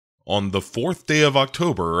On the 4th day of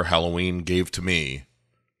October, Halloween gave to me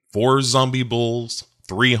 4 zombie bulls,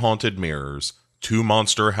 3 haunted mirrors, 2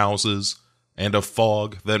 monster houses, and a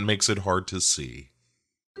fog that makes it hard to see.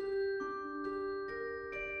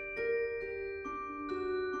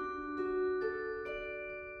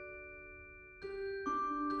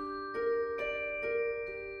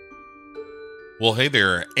 Well, hey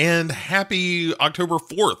there, and happy October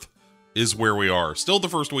 4th is where we are. Still the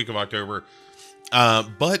first week of October,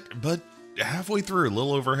 but halfway through, a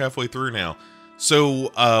little over halfway through now.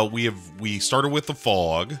 So we started with the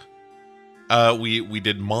fog. We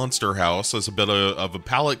did Monster House as a bit of a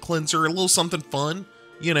palate cleanser, a little something fun,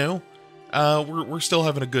 you know. We're still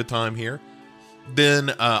having a good time here. Then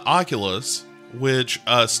Oculus, which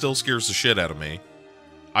still scares the shit out of me.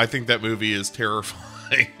 I think that movie is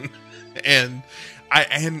terrifying. And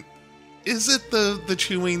is it the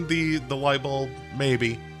chewing the light bulb?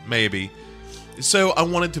 Maybe. So I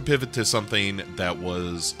wanted to pivot to something that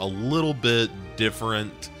was a little bit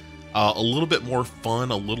different, a little bit more fun,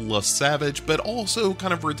 a little less savage, but also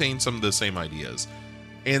kind of retain some of the same ideas.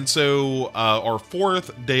 And so our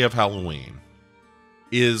 4th day of Halloween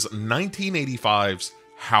is 1985's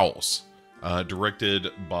House,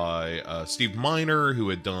 directed by Steve Miner, who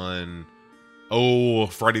had done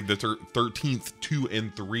Friday the 13th 2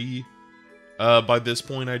 and 3 by this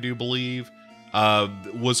point, I do believe.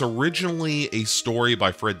 Was originally a story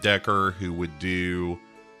by Fred Decker, who would do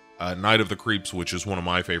Night of the Creeps, which is one of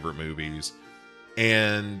my favorite movies.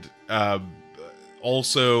 And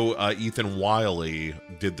also Ethan Wiley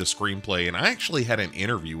did the screenplay. And I actually had an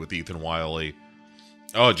interview with Ethan Wiley,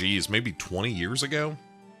 maybe 20 years ago,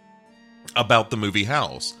 about the movie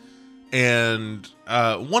House. And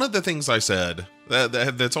one of the things I said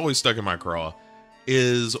that's always stuck in my craw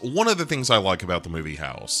is one of the things I like about the movie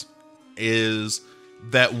House is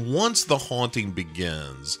that once the haunting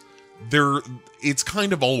begins, it's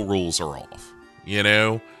kind of all rules are off, you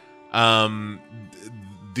know.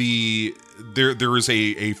 There is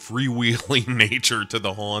a freewheeling nature to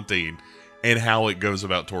the haunting and how it goes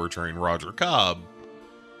about torturing Roger Cobb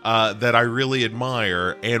that I really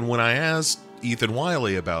admire. And when I asked Ethan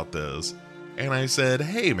Wiley about this, and I said,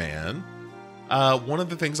 "Hey, man, one of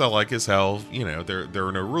the things I like is how, you know, there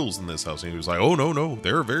are no rules in this house." And he was like, "Oh, no,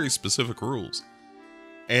 there are very specific rules."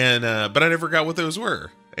 And but I never got what those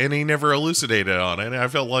were, and he never elucidated on it. And I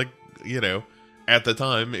felt like, you know, at the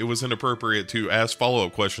time it was inappropriate to ask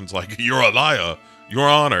follow-up questions like, "You're a liar, Your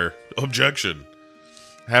Honor, objection."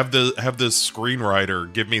 Have the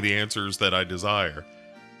screenwriter give me the answers that I desire.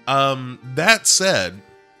 That said,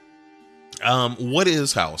 what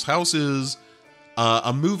is House? House is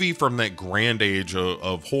a movie from that grand age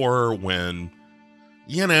of horror when,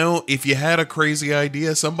 you know, if you had a crazy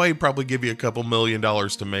idea, somebody'd probably give you a couple $1 million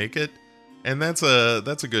to make it. And that's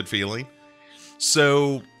a good feeling.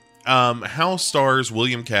 So, House stars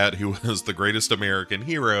William Catt, who was the greatest American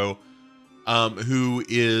hero, who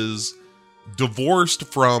is divorced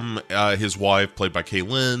from his wife, played by Kay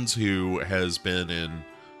Lenz, who has been in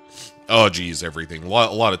everything. A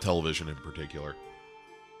lot of television in particular.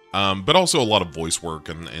 But also a lot of voice work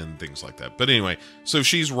and things like that. But anyway, so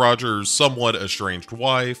she's Roger's somewhat estranged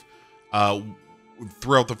wife.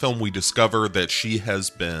 Throughout the film, we discover that she has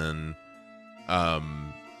been...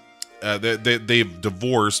 they've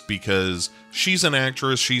divorced because she's an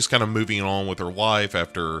actress. She's kind of moving on with her life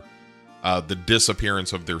after the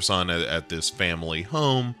disappearance of their son at this family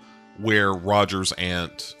home, where Roger's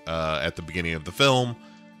aunt, at the beginning of the film,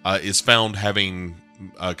 is found having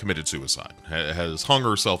committed suicide, has hung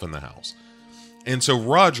herself in the house. And so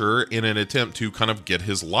Roger, in an attempt to kind of get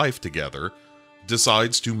his life together,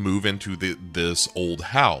 decides to move into this old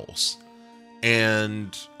house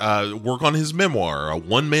and work on his memoir, a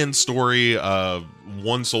one-man story of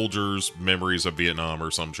one soldier's memories of Vietnam or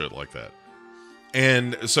some shit like that.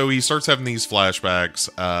 And so he starts having these flashbacks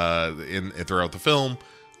throughout the film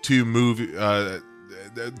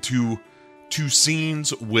to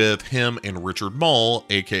scenes with him and Richard Mall,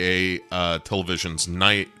 aka television's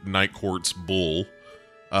night court's bull.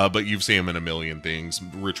 But you've seen him in a million things.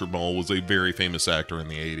 Richard Mall was a very famous actor in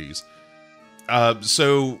the 80s.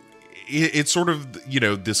 So it's sort of, you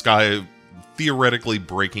know, this guy theoretically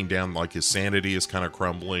breaking down, like his sanity is kind of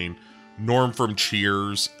crumbling. Norm from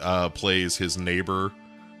Cheers plays his neighbor,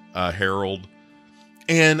 Harold.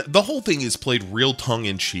 And the whole thing is played real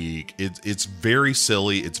tongue-in-cheek. It's very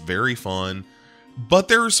silly. It's very fun. But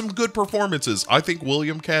there are some good performances. I think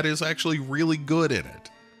William Catt is actually really good in it.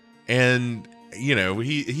 And, you know,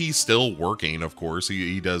 he's still working, of course.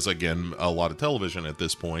 He does, again, a lot of television at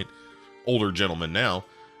this point. Older gentleman now.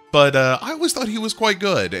 But I always thought he was quite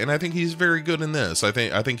good, and I think he's very good in this. I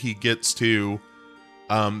think he gets to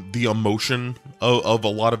the emotion of a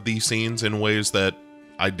lot of these scenes in ways that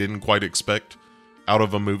I didn't quite expect out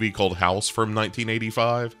of a movie called House from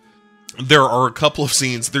 1985. There are a couple of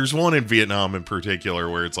scenes. There's one in Vietnam in particular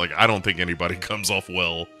where it's like, I don't think anybody comes off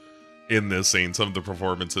well in this scene. Some of the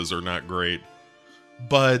performances are not great.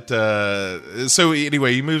 But, so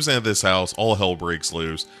anyway, he moves into this house, all hell breaks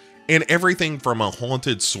loose. And everything from a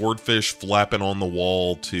haunted swordfish flapping on the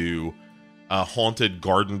wall to haunted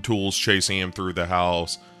garden tools chasing him through the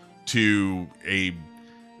house to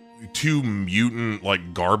two mutant,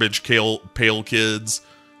 like, garbage pail kids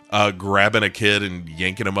grabbing a kid and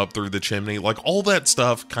yanking him up through the chimney. Like, all that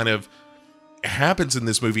stuff kind of happens in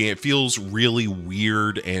this movie, and it feels really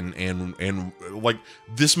weird and like,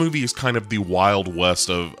 this movie is kind of the Wild West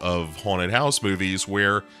of haunted house movies,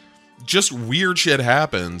 where just weird shit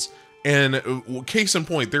happens. And case in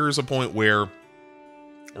point, there is a point where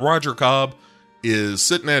Roger Cobb is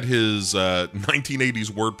sitting at his 1980s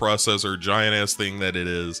word processor, giant ass thing that it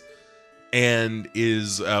is, and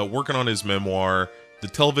is working on his memoir. The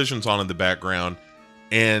television's on in the background,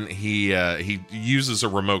 and he uses a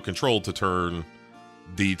remote control to turn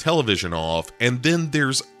the television off. And then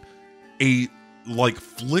there's a like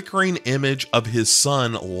flickering image of his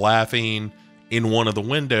son laughing in one of the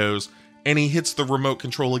windows, and he hits the remote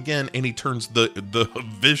control again, and he turns the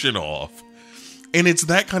vision off. And it's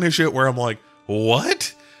that kind of shit where I'm like,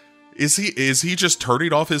 what? Is he just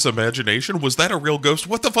turning off his imagination? Was that a real ghost?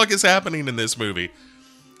 What the fuck is happening in this movie?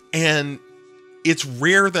 And it's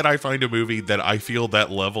rare that I find a movie that I feel that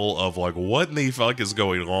level of like, what in the fuck is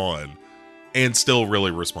going on, and still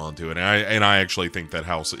really respond to it. And I actually think that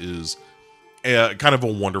House is kind of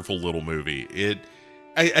a wonderful little movie.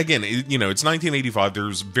 Again, you know, it's 1985.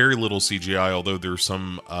 There's very little CGI, although there's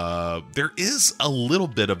some, there is a little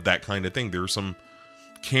bit of that kind of thing. There's some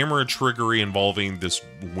camera trickery involving this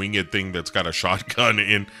winged thing that's got a shotgun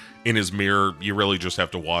in his mirror. You really just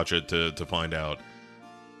have to watch it to find out.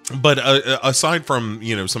 But aside from,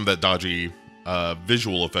 you know, some of that dodgy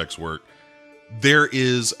visual effects work, there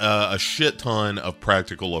is a shit ton of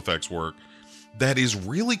practical effects work that is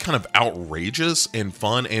really kind of outrageous and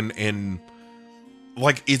fun, and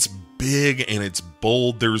like, it's big and it's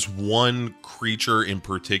bold. There's one creature in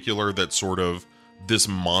particular that's sort of this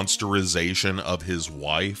monsterization of his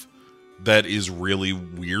wife that is really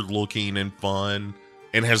weird looking and fun,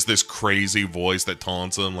 and has this crazy voice that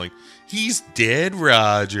taunts him like, he's dead,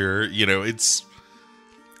 Roger. You know, it's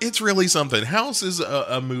really something. House is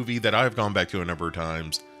a movie that I've gone back to a number of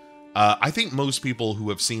times. I think most people who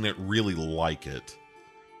have seen it really like it.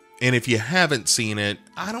 And if you haven't seen it,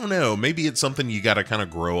 I don't know, maybe it's something you got to kind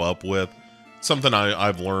of grow up with. Something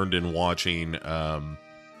I've learned in watching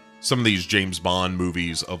some of these James Bond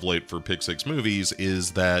movies of late for Pick Six Movies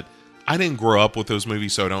is that I didn't grow up with those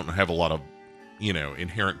movies, so I don't have a lot of, you know,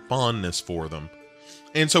 inherent fondness for them.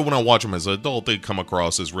 And so when I watch them as an adult, they come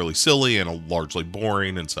across as really silly and largely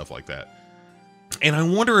boring and stuff like that. And I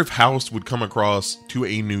wonder if House would come across to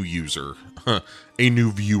a new user, a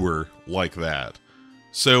new viewer like that.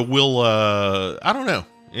 So we'll, I don't know.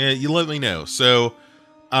 You let me know. So,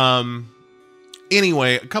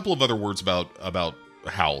 anyway, a couple of other words about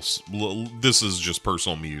House. This is just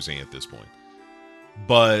personal musing at this point.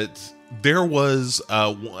 But there was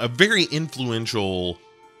a very influential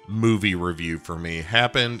movie review for me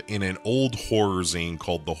happened in an old horror zine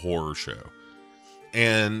called The Horror Show.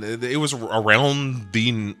 And it was around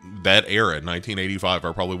that era, 1985.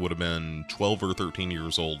 I probably would have been 12 or 13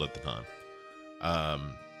 years old at the time.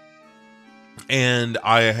 And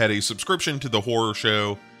I had a subscription to The Horror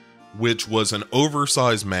Show, which was an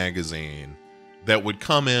oversized magazine that would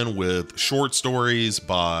come in with short stories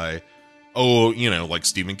by, like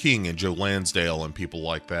Stephen King and Joe Lansdale and people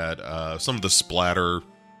like that. Some of the splatter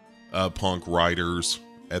punk writers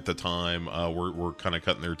at the time were kind of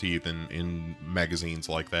cutting their teeth in magazines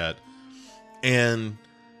like that. And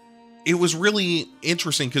it was really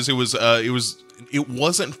interesting because it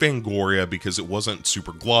wasn't Fangoria because it wasn't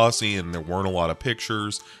super glossy and there weren't a lot of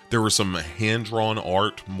pictures. There was some hand-drawn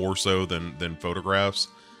art more so than photographs.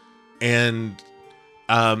 And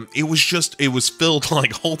it was filled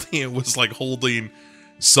like holding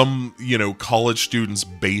some, college student's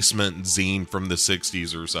basement zine from the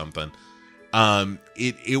 60s or something.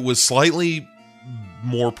 It was slightly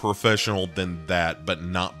more professional than that, but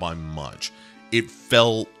not by much. It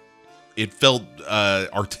felt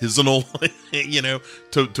artisanal,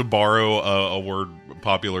 to borrow a word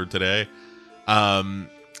popular today. And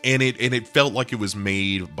it felt like it was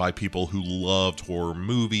made by people who loved horror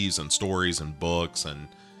movies and stories and books. And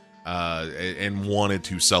and wanted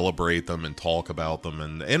to celebrate them and talk about them.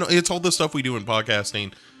 And it's all the stuff we do in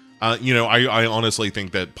podcasting. I honestly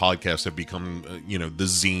think that podcasts have become, the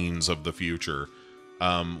zines of the future,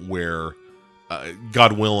 where,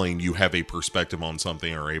 God willing, you have a perspective on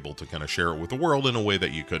something and are able to kind of share it with the world in a way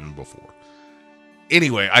that you couldn't before.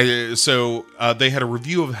 Anyway, so they had a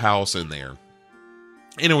review of House in there,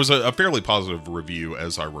 and it was a fairly positive review,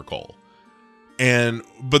 as I recall.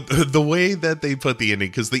 But the way that they put the ending,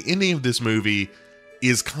 because the ending of this movie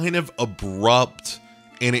is kind of abrupt,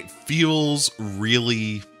 and it feels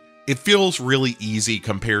really easy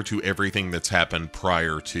compared to everything that's happened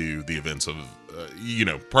prior to the events of,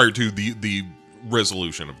 prior to the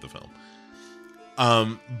resolution of the film.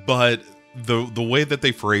 But the way that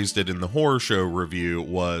they phrased it in the horror show review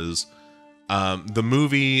was, the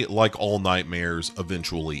movie, like all nightmares,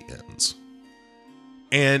 eventually ends.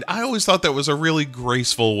 And I always thought that was a really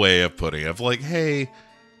graceful way of putting it. Of like, hey,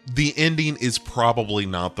 the ending is probably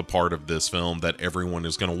not the part of this film that everyone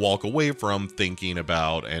is going to walk away from thinking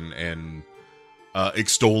about and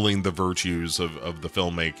extolling the virtues of the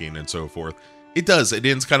filmmaking and so forth. It does. It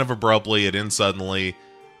ends kind of abruptly. It ends suddenly.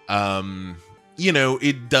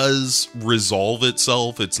 It does resolve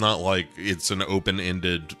itself. It's not like it's an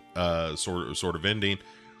open-ended sort of ending.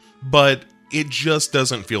 But it just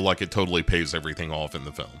doesn't feel like it totally pays everything off in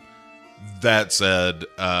the film. That said,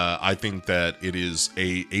 I think that it is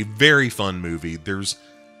a very fun movie. There's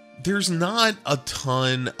not a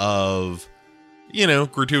ton of,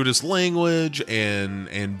 gratuitous language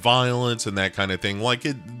and violence and that kind of thing. Like,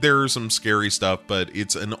 there is some scary stuff, but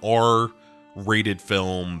it's an R-rated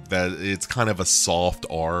film that it's kind of a soft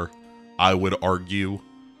R, I would argue.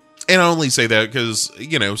 And I only say that because,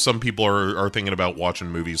 some people are thinking about watching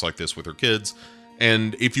movies like this with their kids.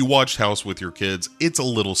 And if you watched House with your kids, it's a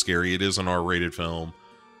little scary. It is an R-rated film.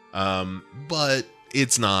 But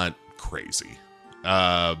it's not crazy.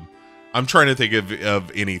 I'm trying to think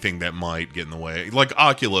of anything that might get in the way. Like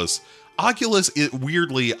Oculus. Oculus,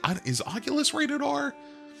 weirdly, is Oculus rated R?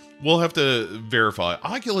 We'll have to verify.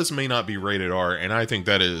 Oculus may not be rated R, and I think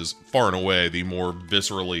that is far and away the more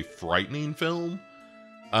viscerally frightening film.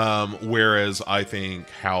 Whereas I think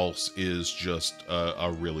House is just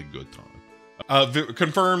a really good time.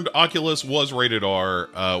 Confirmed, Oculus was rated R,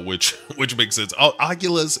 which makes sense.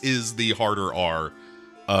 Oculus is the harder R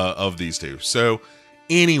of these two. So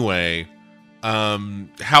anyway,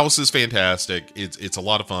 House is fantastic. It's a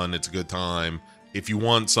lot of fun. It's a good time. If you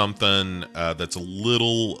want something that's a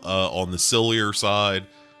little on the sillier side,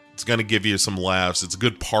 it's going to give you some laughs. It's a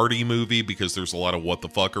good party movie because there's a lot of what the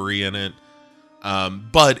fuckery in it.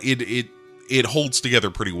 But it holds together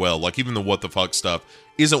pretty well. Like, even the what the fuck stuff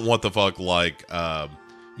isn't what the fuck like,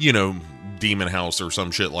 Demon House or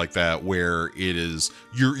some shit like that, where it is,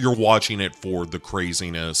 you're watching it for the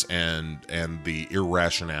craziness and the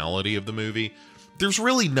irrationality of the movie. There's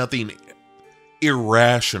really nothing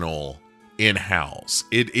irrational in House.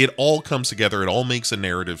 It all comes together. It all makes a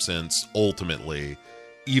narrative sense, ultimately,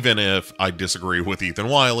 even if I disagree with Ethan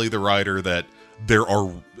Wiley, the writer, that there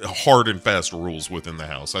are hard and fast rules within the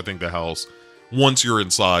house. I think the house, once you're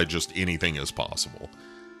inside, just anything is possible.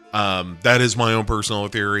 That is my own personal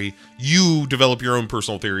theory. You develop your own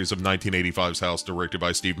personal theories of 1985's House, directed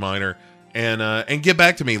by Steve Miner, and get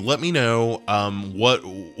back to me. Let me know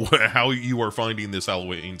how you are finding this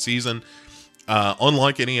Halloween season,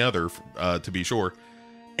 unlike any other, to be sure.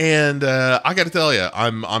 And I got to tell you,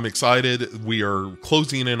 I'm excited. We are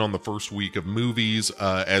closing in on the first week of movies.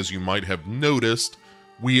 As you might have noticed,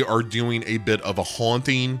 we are doing a bit of a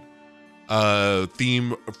haunting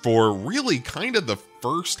theme for really kind of the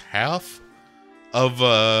first half of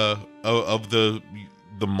the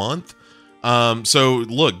month. So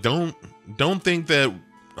look, don't think that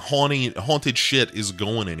haunted shit is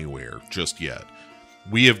going anywhere just yet.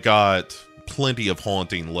 We have got plenty of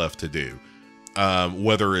haunting left to do.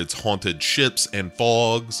 Whether it's haunted ships and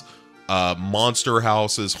fogs, monster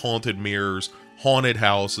houses, haunted mirrors, haunted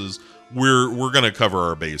houses, we're gonna cover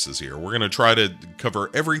our bases here. We're gonna try to cover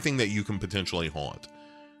everything that you can potentially haunt.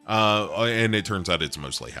 And it turns out it's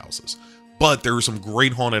mostly houses, but there's some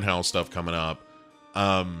great haunted house stuff coming up.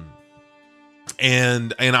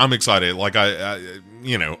 And I'm excited. Like, I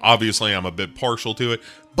obviously I'm a bit partial to it,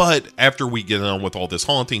 but after we get on with all this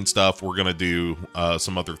haunting stuff, we're going to do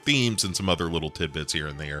some other themes and some other little tidbits here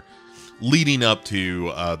and there leading up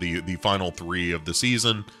to the final 3 of the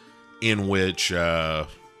season, in which, we're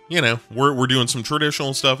doing some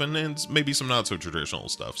traditional stuff and maybe some not so traditional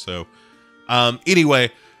stuff. So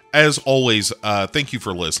anyway, as always, thank you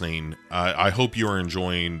for listening. I hope you are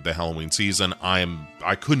enjoying the Halloween season.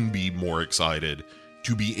 I couldn't be more excited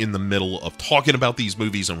to be in the middle of talking about these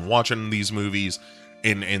movies and watching these movies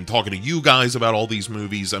and talking to you guys about all these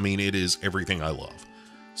movies. I mean, it is everything I love.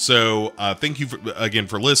 So thank you again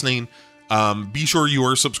for listening. Be sure you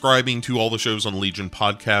are subscribing to all the shows on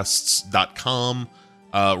legionpodcasts.com.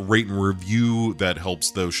 Rate and review. That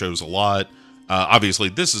helps those shows a lot. Obviously,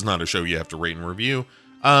 this is not a show you have to rate and review.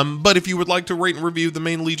 But if you would like to rate and review the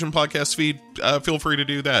main Legion podcast feed, feel free to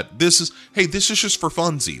do that. This is just for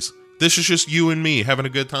funsies. This is just you and me having a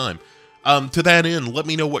good time. To that end, let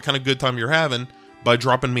me know what kind of good time you're having by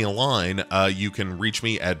dropping me a line. You can reach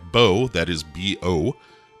me at Bo, that is B-O,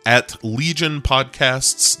 at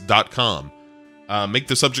legionpodcasts.com. Make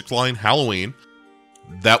the subject line Halloween.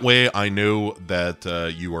 That way I know that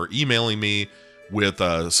you are emailing me with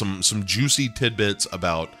some juicy tidbits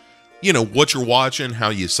about, you know, what you're watching, how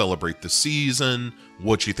you celebrate the season,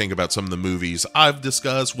 what you think about some of the movies I've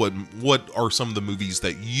discussed, what are some of the movies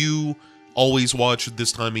that you always watch at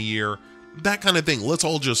this time of year, that kind of thing. Let's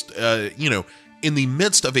all just, you know, in the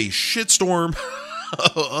midst of a shitstorm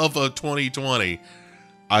of a 2020,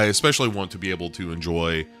 I especially want to be able to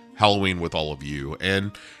enjoy Halloween with all of you.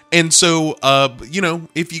 And so, you know,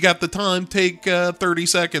 if you got the time, take 30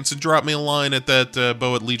 seconds and drop me a line at that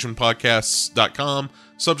Bo at legionpodcasts.com.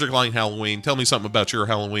 Subject line Halloween. Tell me something about your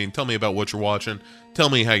Halloween. Tell me about what you're watching. Tell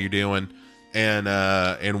me how you're doing.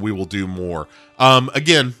 And we will do more.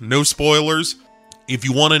 Again, no spoilers. If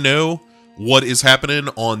you want to know what is happening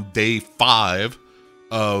on day 5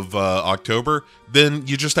 of October, then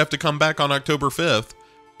you just have to come back on October 5th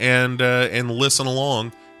and listen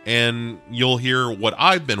along. And you'll hear what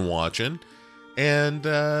I've been watching, and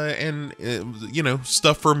you know,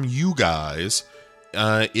 stuff from you guys.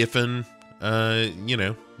 If you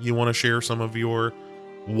know, you want to share some of your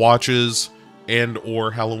watches and or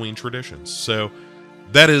Halloween traditions. So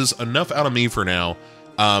that is enough out of me for now.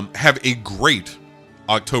 Have a great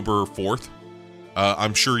October 4th.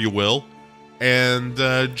 I'm sure you will, and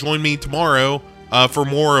join me tomorrow for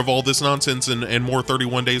more of all this nonsense and more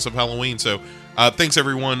 31 days of Halloween. So. Thanks,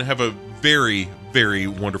 everyone. Have a very, very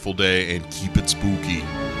wonderful day and keep it spooky.